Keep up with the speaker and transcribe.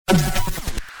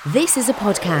This is a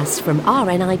podcast from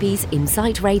RNIB's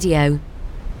Insight Radio.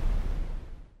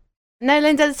 Now,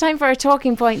 Linda, it's time for our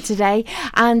talking point today,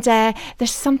 and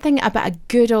there's something about a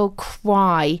good old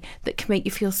cry that can make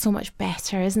you feel so much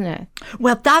better, isn't it?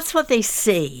 Well, that's what they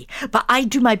say, but I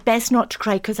do my best not to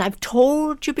cry because I've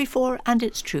told you before, and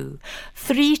it's true.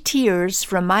 3 tears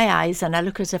from my eyes and I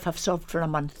look as if I've sobbed for a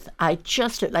month. I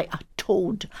just look like a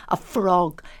toad, a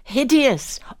frog,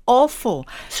 hideous, awful,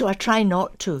 so I try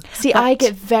not to. See, I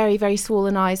get very, very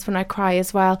swollen eyes when I cry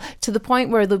as well, to the point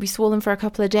where they'll be swollen for a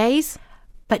couple of days.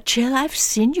 But Jill, I've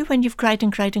seen you when you've cried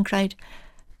and cried and cried.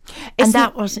 And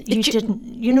that wasn't, you didn't,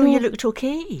 you looked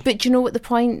okay. But you know what the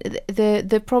point,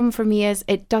 the problem for me is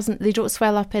they don't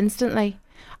swell up instantly.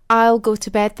 I'll go to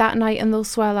bed that night and they'll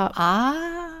swell up.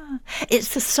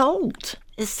 It's the salt.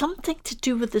 It's something to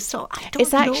do with the salt. I don't know.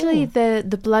 It's actually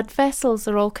the blood vessels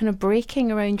are all kind of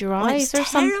breaking around your eyes or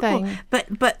something.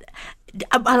 But well,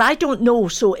 I don't know.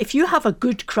 So if you have a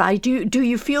good cry, do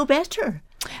you feel better?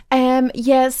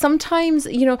 Yeah, sometimes,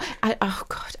 oh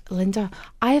God, Linda,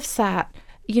 I have sat,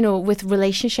 with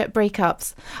relationship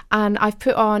breakups, and I've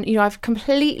put on, I've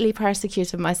completely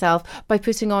persecuted myself by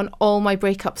putting on all my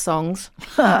breakup songs.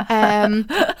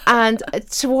 And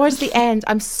towards the end,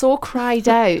 I'm so cried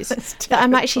out that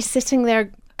I'm actually sitting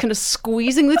there kind of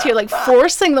squeezing the tear, like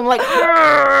forcing them, like,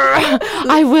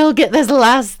 I will get this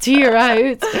last tear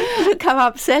out. Look how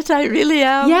upset I really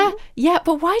am. Yeah,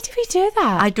 but why do we do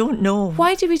that? I don't know.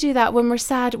 Why do we do that when we're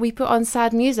sad? We put on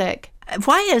sad music.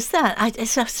 Why is that?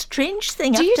 It's a strange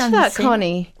thing. Do you do that,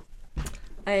 Connie?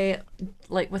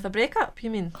 Like with a breakup, you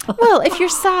mean? Well, if you're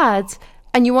sad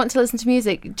and you want to listen to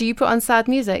music, do you put on sad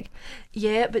music?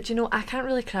 Yeah, but I can't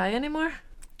really cry anymore.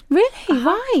 Really?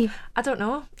 Why? I don't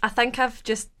know. I think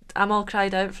I'm all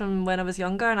cried out from when I was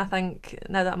younger, and I think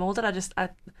now that I'm older, I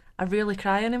rarely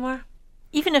cry anymore.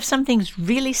 Even if something's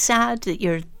really sad that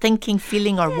you're thinking,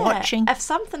 feeling or watching? If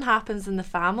something happens in the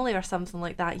family or something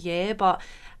like that, yeah, but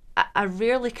I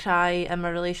rarely cry in my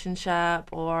relationship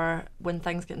or when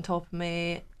things get on top of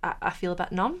me. I feel a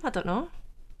bit numb. I don't know.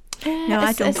 No,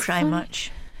 I don't cry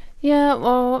much. Yeah,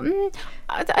 well,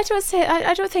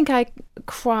 I don't think I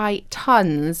cry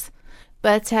tons,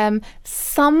 but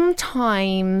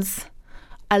sometimes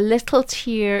a little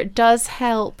tear does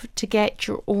help to get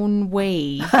your own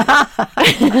way.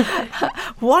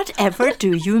 Whatever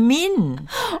do you mean?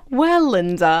 Well,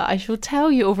 Linda, I shall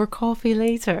tell you over coffee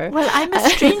later. Well, I'm a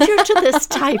stranger to this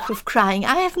type of crying.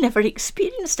 I have never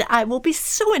experienced it. I will be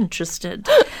so interested.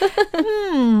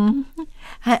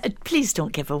 Please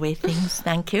don't give away things,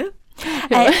 thank you.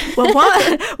 Well,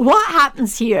 what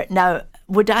happens here now?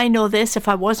 Would I know this if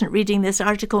I wasn't reading this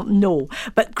article? No.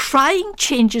 But crying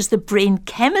changes the brain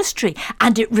chemistry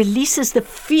and it releases the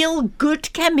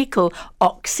feel-good chemical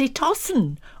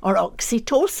oxytocin or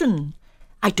oxytocin.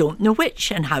 I don't know which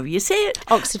and how you say it.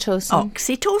 Oxytocin.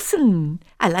 Oxytocin.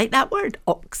 I like that word,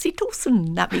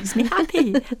 oxytocin. That makes me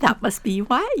happy. That must be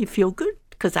why you feel good,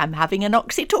 because I'm having an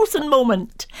oxytocin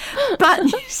moment. But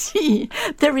you see,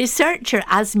 the researcher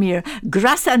Asmir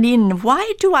Grassanin,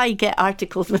 why do I get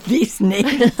articles with these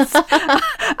names?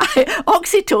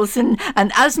 Oxytocin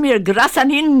and Asmir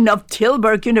Grassanin of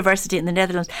Tilburg University in the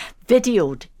Netherlands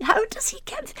videoed. How does he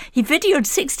get? He videoed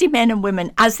 60 men and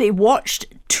women as they watched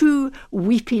 2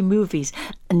 weepy movies.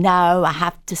 Now, I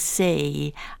have to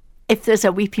say, if there's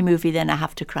a weepy movie, then I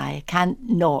have to cry. I can't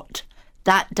not.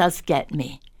 That does get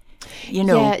me.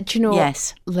 Yeah, do you know,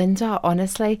 yes. Linda,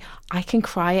 honestly, I can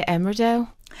cry at Emmerdale.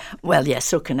 Well, yes,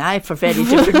 so can I, for very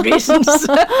different reasons.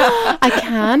 I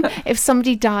can. If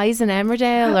somebody dies in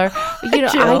Emmerdale, or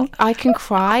I can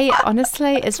cry.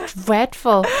 Honestly, it's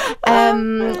dreadful.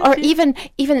 Or even,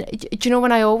 do you know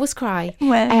when I always cry?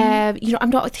 When? I'm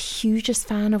not the hugest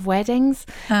fan of weddings.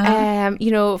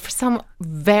 For some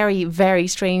very, very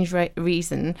strange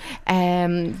reason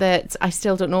that I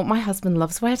still don't know. My husband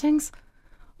loves weddings.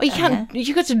 You can't.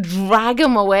 You got to drag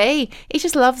him away. He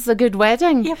just loves a good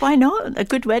wedding. Yeah, why not? A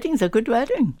good wedding's a good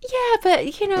wedding. Yeah, but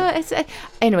it's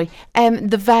anyway.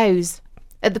 The vows,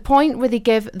 at the point where they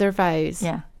give their vows,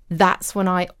 that's when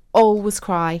I always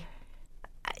cry.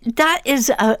 That is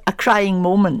a crying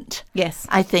moment. Yes,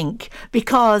 I think,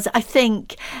 because I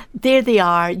think there they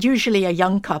are, usually a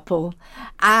young couple,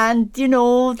 and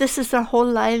this is their whole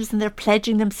lives, and they're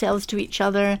pledging themselves to each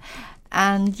other.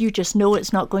 And you just know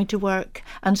it's not going to work,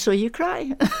 and so you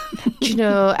cry.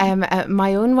 At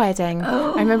my own wedding,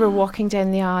 I remember walking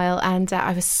down the aisle, and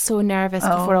I was so nervous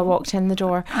before I walked in the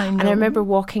door. And I remember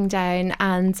walking down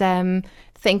and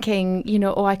thinking,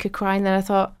 I could cry, and then I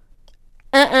thought,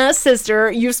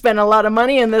 sister, you spent a lot of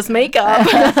money in this makeup.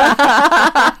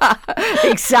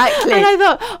 Exactly. And I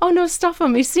thought, oh no, stop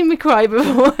him. You've seen me cry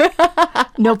before.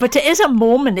 No, but it is a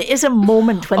moment. It is a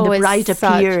moment when the it's bride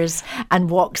appears and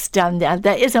walks down there.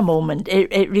 There is a moment.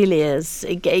 It really is.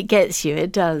 It gets you.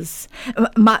 It does.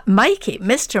 Mikey,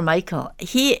 Mr. Michael,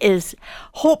 he is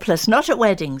hopeless. Not at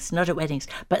weddings,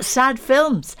 but sad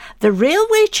films. The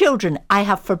Railway Children, I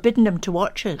have forbidden him to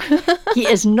watch it. He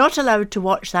is not allowed to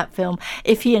watch that film.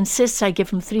 If he insists, I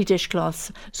give him 3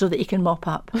 dishcloths so that he can mop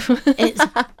up. It's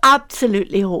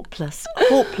absolutely hopeless.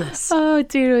 Hopeless. Oh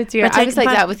dear, oh dear. But I was like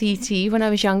that with E.T. when I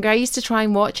was younger. I used to try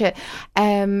and watch it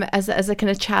as a kind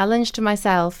of challenge to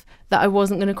myself that I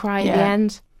wasn't going to cry at the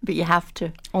end. But you have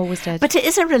to. Always did. But it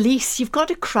is a release. You've got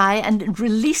to cry, and it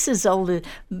releases all the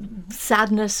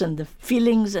sadness and the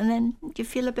feelings, and then you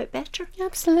feel a bit better.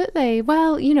 Absolutely.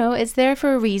 Well, it's there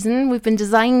for a reason. We've been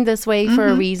designed this way for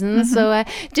a reason. So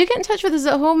do get in touch with us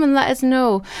at home and let us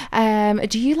know.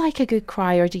 Do you like a good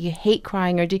cry, or do you hate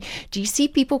crying, or do you see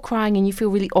people crying and you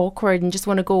feel really awkward and just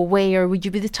want to go away, or would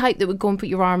you be the type that would go and put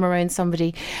your arm around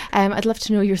somebody? I'd love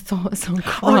to know your thoughts on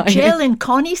crying. Or Jill, in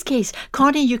Connie's case,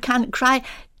 Connie, you can't cry.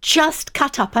 Just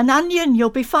cut up an onion, you'll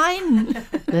be fine.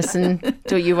 Listen,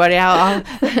 don't you worry.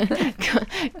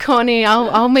 Connie,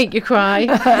 I'll make you cry.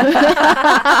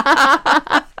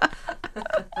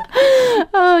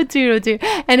 Oh dear, oh dear.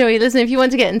 Anyway, listen, if you want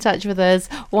to get in touch with us,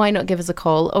 why not give us a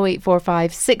call?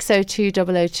 0845 602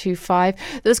 0025.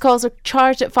 Those calls are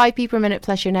charged at 5p per minute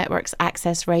plus your network's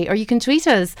access rate, or you can tweet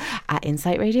us at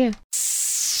Insight Radio.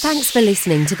 Thanks for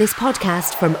listening to this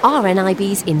podcast from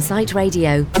RNIB's Insight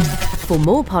Radio. For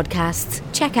more podcasts,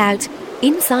 check out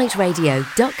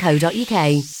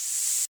insightradio.co.uk.